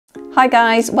Hi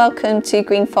guys, welcome to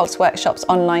Green Fox Workshop's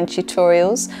online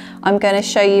tutorials. I'm going to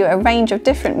show you a range of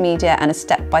different media and a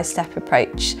step-by-step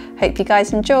approach. Hope you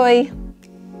guys enjoy.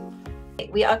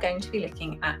 We are going to be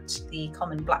looking at the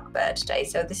common blackbird today.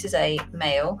 So this is a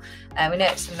male. We know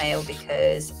it's a male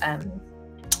because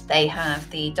they have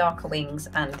the darker wings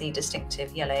and the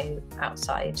distinctive yellow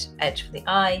outside edge for the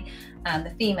eye, and the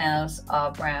females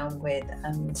are brown with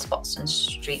spots and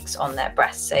streaks on their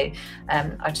breasts. So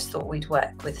I just thought we'd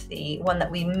work with the one that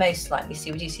we most likely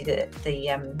see. We do see the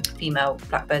female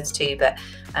blackbirds too, but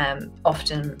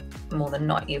often more than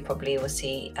not you probably will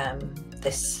see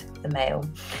the male.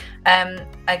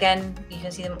 Again, you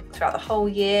can see them throughout the whole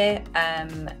year.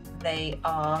 They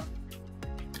are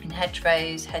in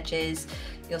hedgerows, hedges.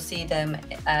 You'll see them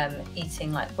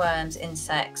eating like worms,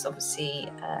 insects, obviously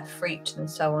fruit and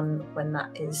so on when that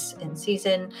is in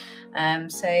season.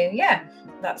 So yeah,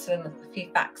 that's a few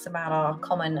facts about our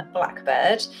common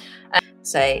blackbird.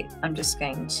 So I'm just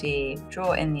going to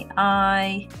draw in the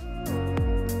eye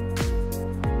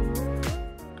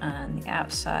and the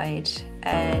outside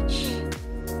edge,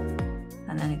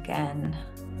 and then again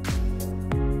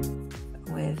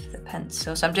with the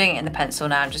pencil. So I'm doing it in the pencil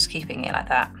now, I'm just keeping it like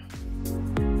that.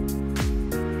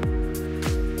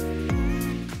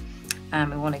 And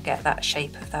we want to get that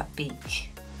shape of that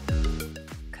beak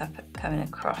coming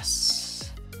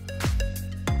across.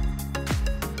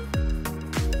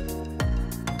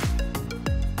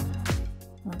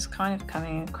 It's kind of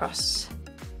coming across.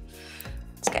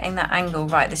 It's getting that angle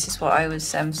right. This is what I was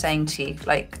saying to you,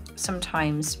 like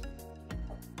sometimes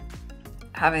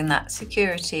having that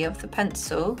security of the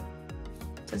pencil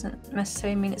doesn't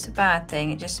necessarily mean it's a bad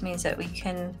thing. It just means that we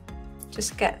can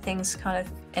just get things kind of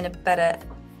in a better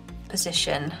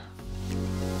position.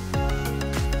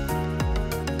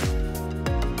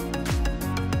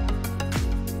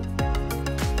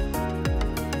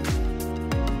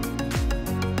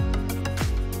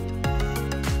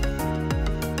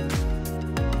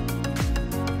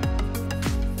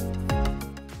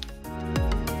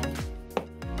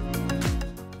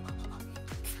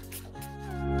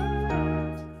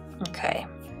 Okay,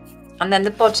 and then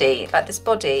the body, like this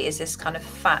body is this kind of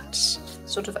fat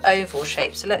sort of oval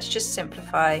shape. So let's just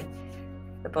simplify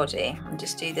the body and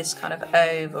just do this kind of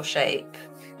oval shape.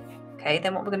 Okay,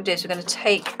 then what we're going to do is we're going to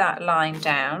take that line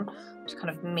down to kind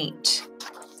of meet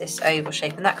this oval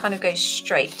shape, and that kind of goes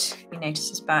straight. You notice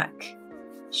his back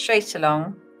straight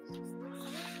along,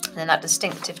 and then that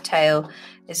distinctive tail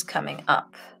is coming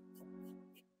up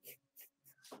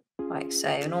like so,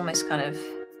 and almost kind of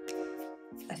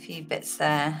a few bits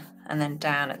there and then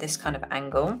down at this kind of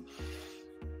angle.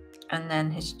 And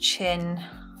then his chin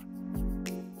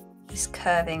is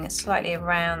curving slightly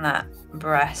around that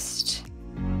breast.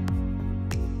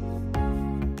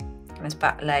 And his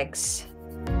back legs.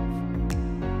 So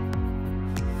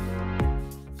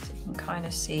you can kind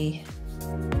of see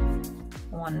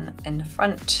one in the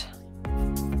front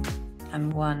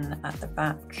and one at the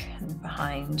back and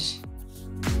behind.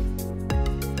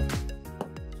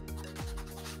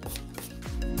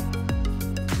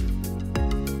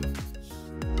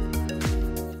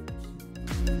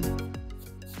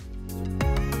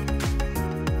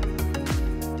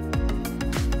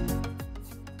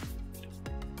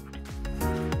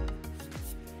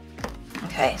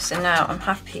 Okay, so now I'm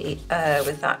happy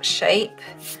with that shape.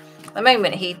 At the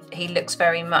moment he looks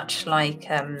very much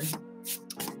like an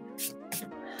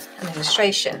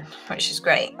illustration, which is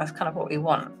great. That's kind of what we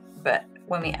want. But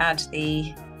when we add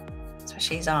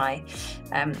especially his eye,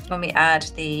 when we add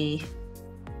the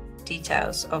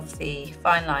details of the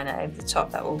fine liner over the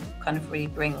top, that will kind of really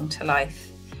bring to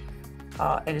life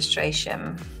our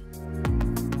illustration.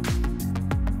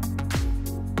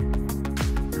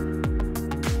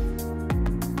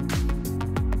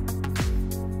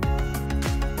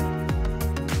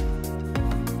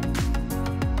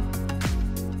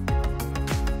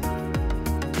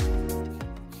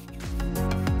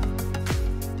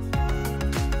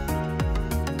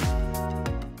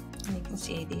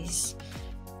 See these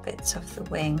bits of the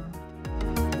wing.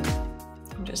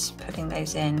 I'm just putting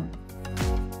those in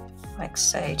like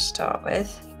so to start with.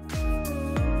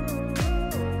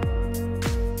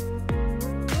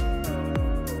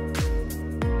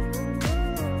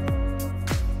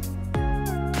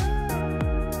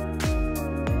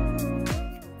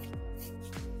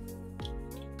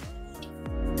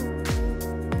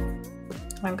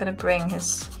 I'm going to bring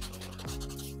his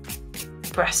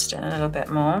breast in a little bit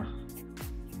more.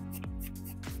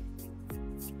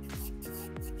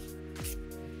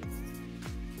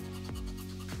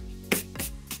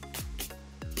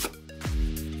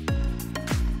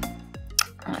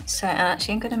 So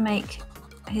actually I'm going to make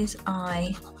his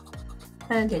eye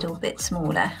a little bit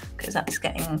smaller because that's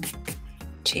getting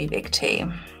too big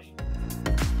too.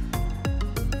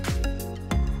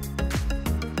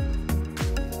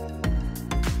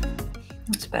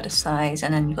 That's a better size,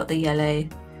 and then you've got the yellow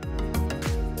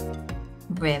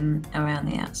rim around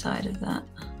the outside of that.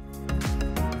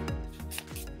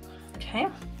 Okay,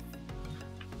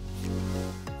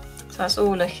 so that's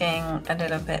all looking a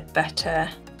little bit better.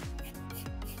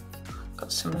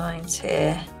 Got some lines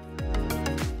here.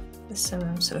 There's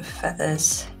some sort of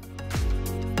feathers.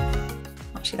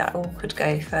 Actually, that all could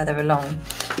go further along.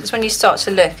 Because when you start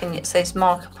to look, and it's those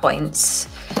marker points,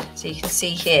 so you can see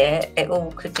here, it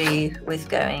all could do with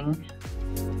going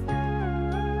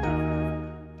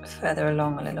further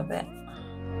along a little bit.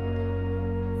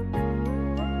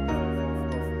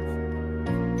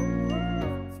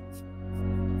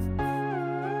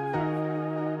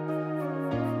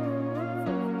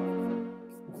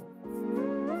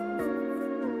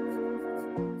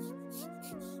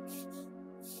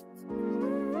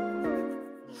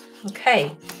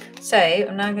 Okay, so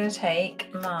I'm now going to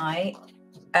take my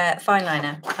fine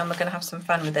liner, and we're going to have some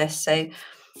fun with this. So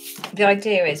the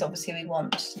idea is, obviously we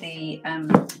want the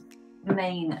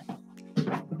main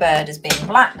bird as being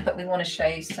black, but we want to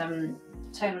show some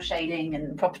tonal shading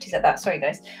and properties like that. Sorry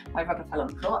guys, my rubber fell on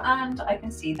the floor, and I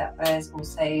can see that there's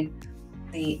also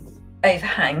the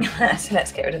overhang there, so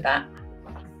let's get rid of that.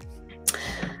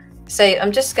 So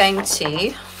I'm just going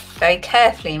to very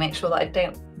carefully make sure that I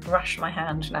don't brush my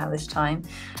hand now this time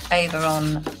over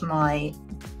on my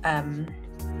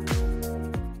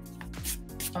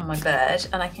bird,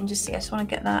 and I can just see, I just want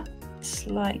to get that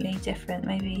slightly different,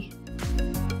 maybe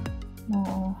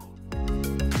more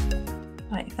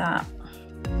like that.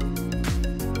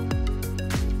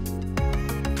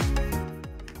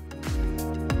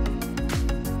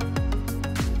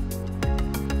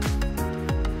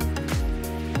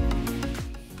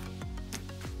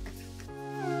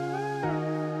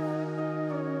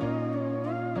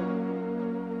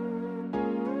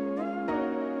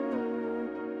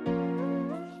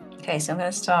 Okay, so I'm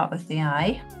going to start with the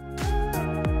eye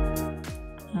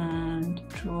and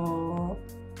draw.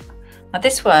 Now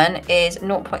this one is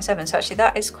 0.7, so actually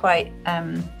that is quite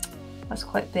that's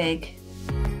quite big.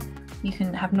 You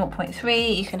can have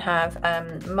 0.3, you can have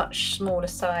much smaller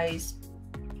size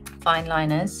fine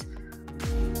liners.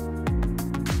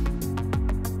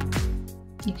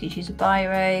 You could use a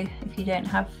biro if you don't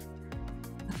have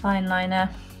a fine liner.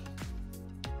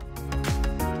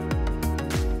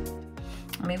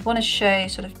 And we want to show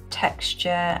sort of texture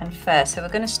and fur, so we're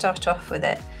going to start off with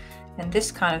it in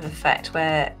this kind of effect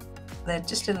where they're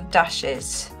just little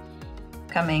dashes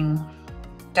coming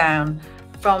down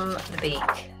from the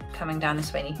beak, coming down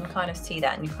this way, and you can kind of see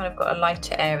that, and you've kind of got a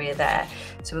lighter area there.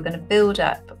 So we're going to build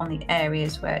up on the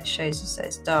areas where it shows us that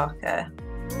it's darker,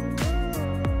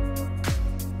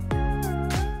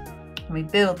 and we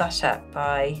build that up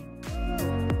by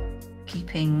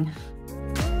keeping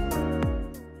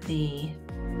the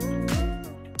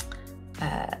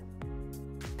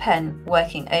pen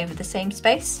working over the same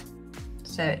space,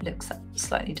 so it looks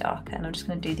slightly darker. And I'm just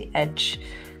going to do the edge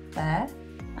there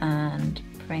and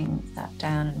bring that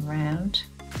down and round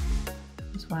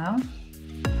as well.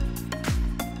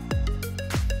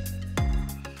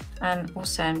 And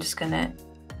also I'm just going to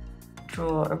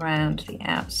draw around the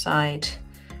outside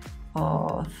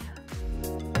of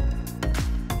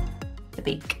the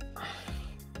beak.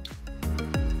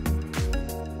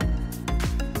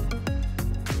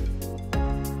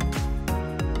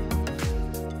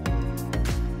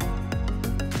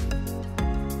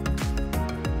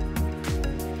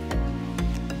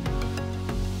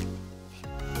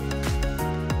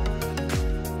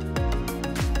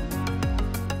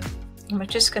 And we're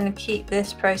just going to keep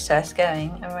this process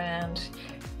going around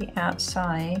the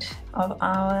outside of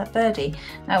our birdie.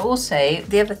 Now also,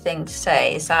 the other thing to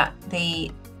say is that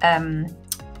the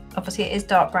obviously it is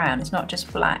dark brown, it's not just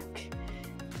black.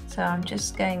 So I'm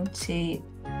just going to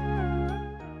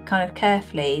kind of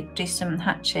carefully do some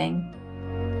hatching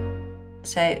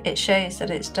so it shows that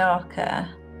it's darker.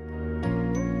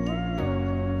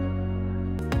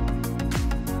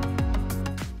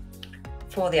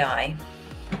 For the eye,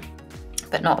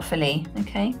 but not fully,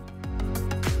 okay?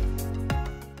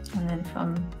 And then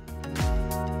from,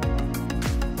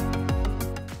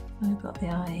 I've got the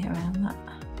eye around that.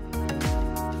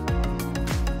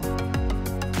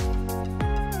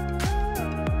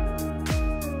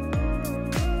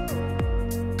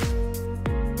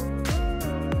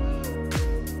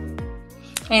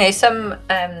 You know, some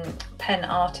pen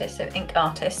artists, so ink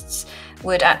artists,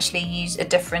 would actually use a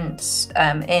difference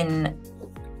in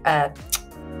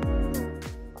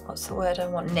what's the word I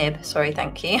want? Nib. Sorry,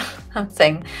 thank you. I'm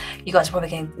saying you guys are probably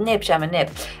going nib, Gemma, nib.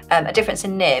 A difference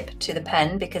in nib to the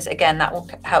pen, because again, that will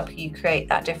help you create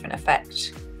that different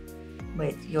effect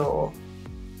with your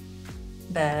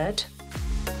bird.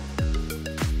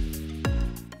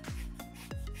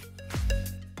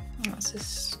 Let's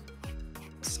just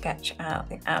sketch out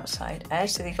the outside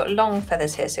edge. So we've got long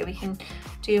feathers here, so we can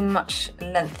do much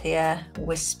lengthier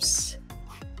wisps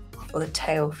for the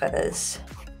tail feathers.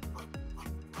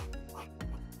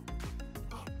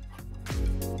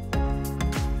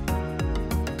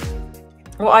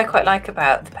 What I quite like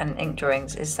about the pen and ink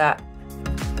drawings is that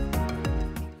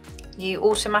you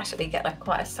automatically get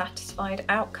quite a satisfied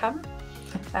outcome,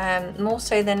 more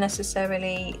so than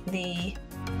necessarily the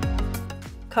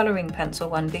colouring pencil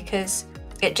one, because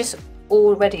it just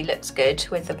already looks good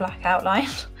with the black outline.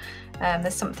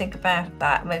 There's something about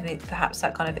that, maybe perhaps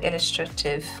that kind of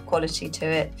illustrative quality to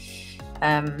it.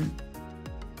 I'm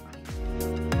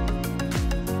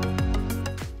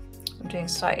doing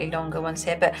slightly longer ones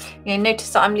here, but you know,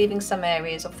 notice that I'm leaving some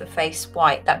areas of the face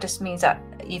white. That just means that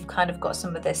you've kind of got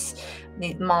some of these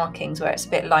markings where it's a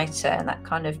bit lighter, and that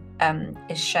kind of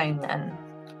is shown then.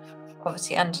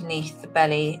 Obviously underneath the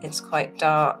belly it's quite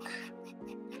dark.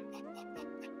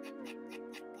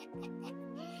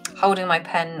 Holding my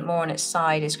pen more on its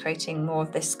side is creating more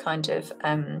of this kind of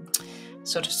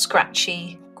sort of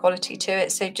scratchy quality to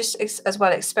it. So just as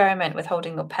well experiment with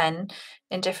holding your pen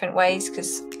in different ways,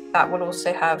 because that will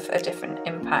also have a different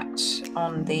impact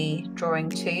on the drawing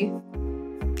too.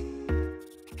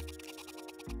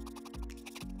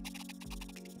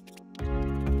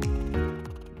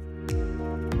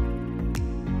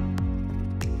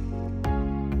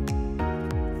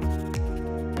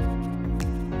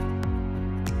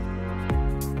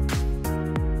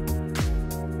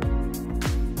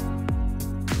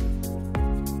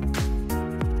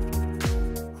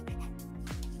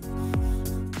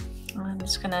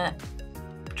 Just gonna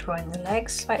draw in the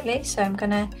legs slightly, so I'm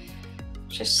gonna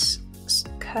just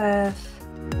curve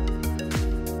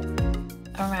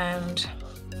around.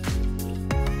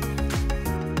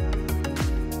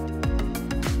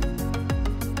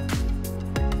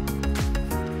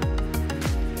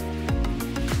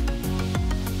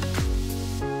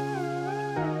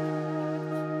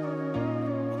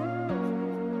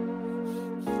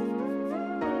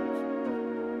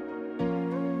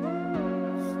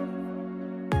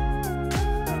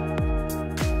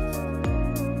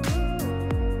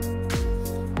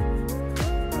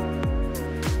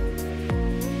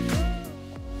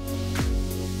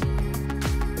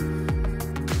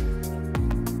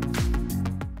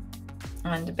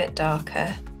 And a bit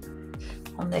darker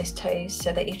on those toes,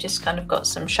 so that you've just kind of got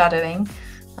some shadowing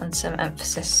and some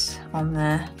emphasis on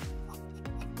there.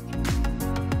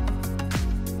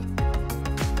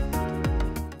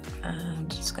 And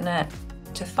just gonna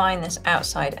define this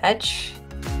outside edge.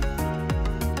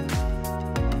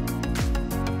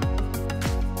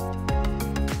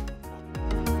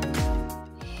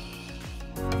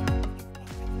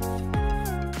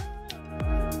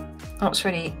 What's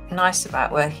really nice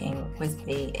about working with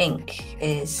the ink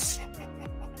is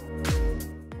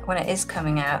when it is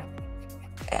coming out,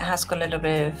 it has got a little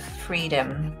bit of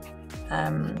freedom.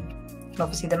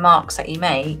 Obviously the marks that you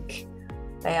make,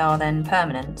 they are then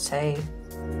permanent, so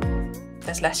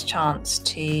there's less chance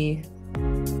to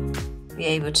be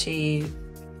able to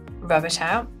rub it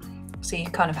out. So you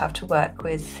kind of have to work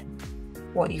with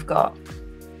what you've got.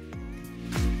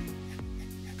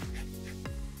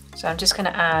 So I'm just going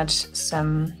to add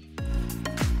some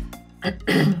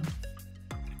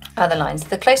other lines.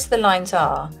 The closer the lines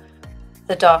are,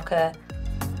 the darker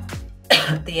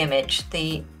the image,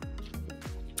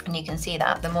 and you can see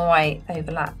that the more I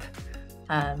overlap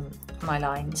my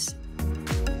lines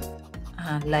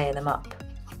and layer them up,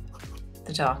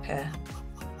 the darker.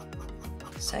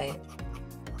 So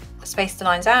space the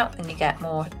lines out and you get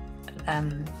more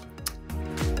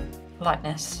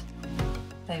lightness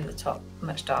over the top,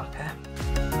 much darker.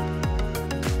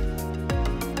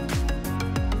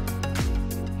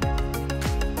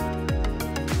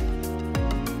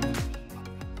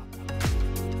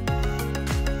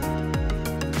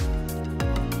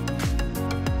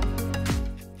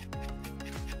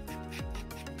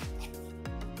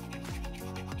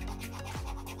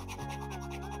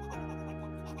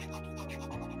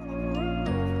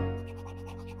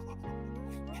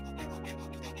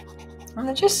 And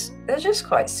they're just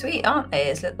quite sweet, aren't they?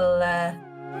 As little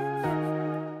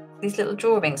these little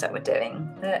drawings that we're doing.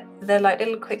 They're like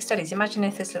little quick studies. Imagine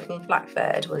if this little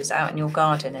blackbird was out in your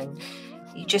garden and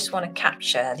you just want to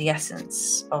capture the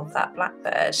essence of that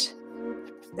blackbird.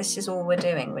 This is all we're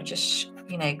doing. We're just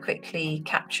you know, quickly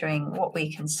capturing what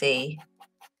we can see,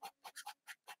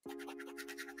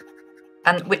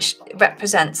 and which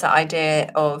represents that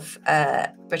idea of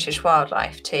British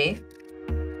wildlife too.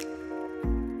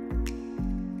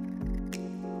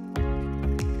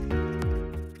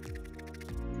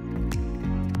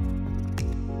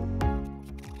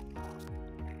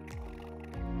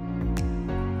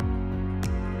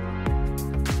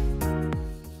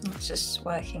 It's just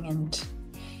working, and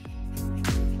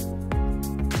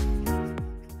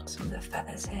some of the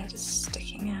feathers here just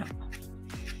sticking out.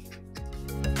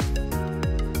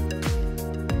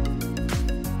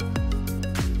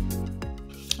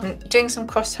 I'm doing some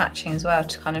cross hatching as well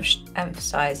to kind of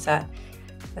emphasize that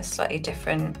they're slightly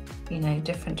different, you know,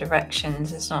 different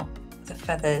directions. It's not the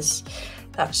feathers,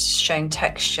 that's showing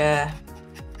texture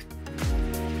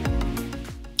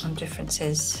and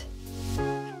differences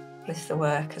with the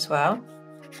work as well,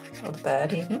 or the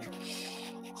bird even.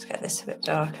 Let's get this a bit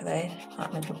darker though,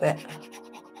 that little bit.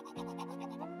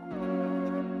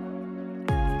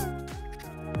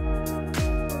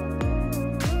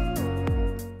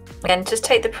 Again, just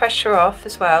take the pressure off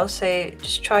as well, so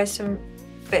just try some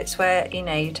bits where, you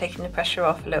know, you're taking the pressure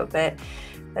off a little bit.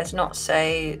 There's not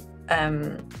so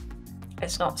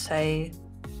it's not so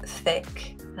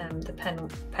thick, the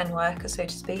pen work, so to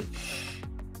speak.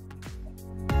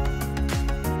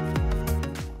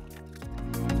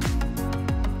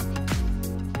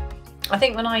 I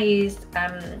think when I use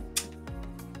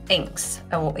inks,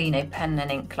 or, you know, pen and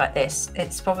ink like this,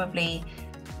 it's probably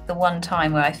the one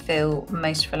time where I feel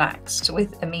most relaxed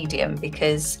with a medium,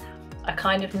 because I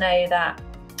kind of know that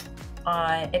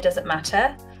it doesn't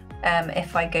matter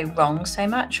if I go wrong so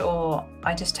much, or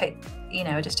I just take, you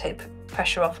know, I just take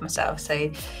pressure off myself. So,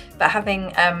 but having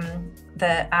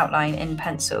the outline in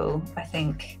pencil, I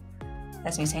think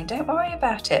there's me saying don't worry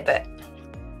about it, but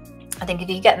I think if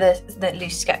you get the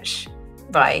loose sketch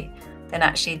right, then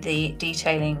actually the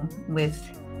detailing with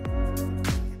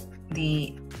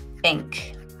the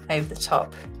ink over the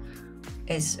top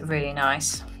is really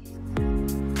nice.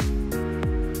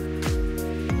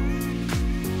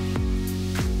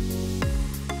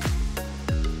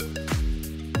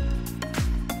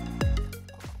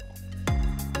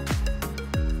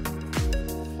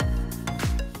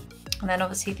 And then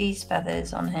obviously these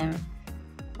feathers on him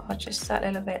are just that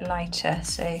little bit lighter,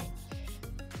 so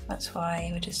that's why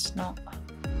we're just not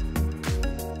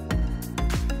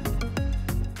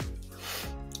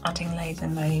adding loads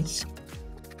and loads.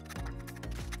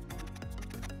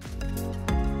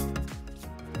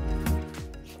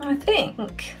 I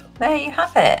think there you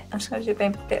have it. I'm just going to do a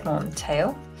bit more on the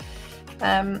tail.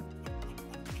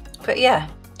 But yeah,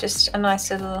 just a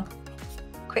nice little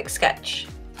quick sketch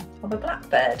of a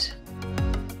blackbird,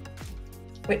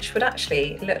 which would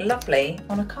actually look lovely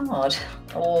on a card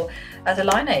or as a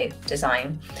lino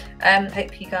design.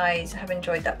 Hope you guys have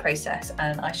enjoyed that process,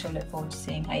 and I shall look forward to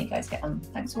seeing how you guys get on.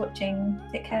 Thanks for watching.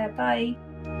 Take care. Bye.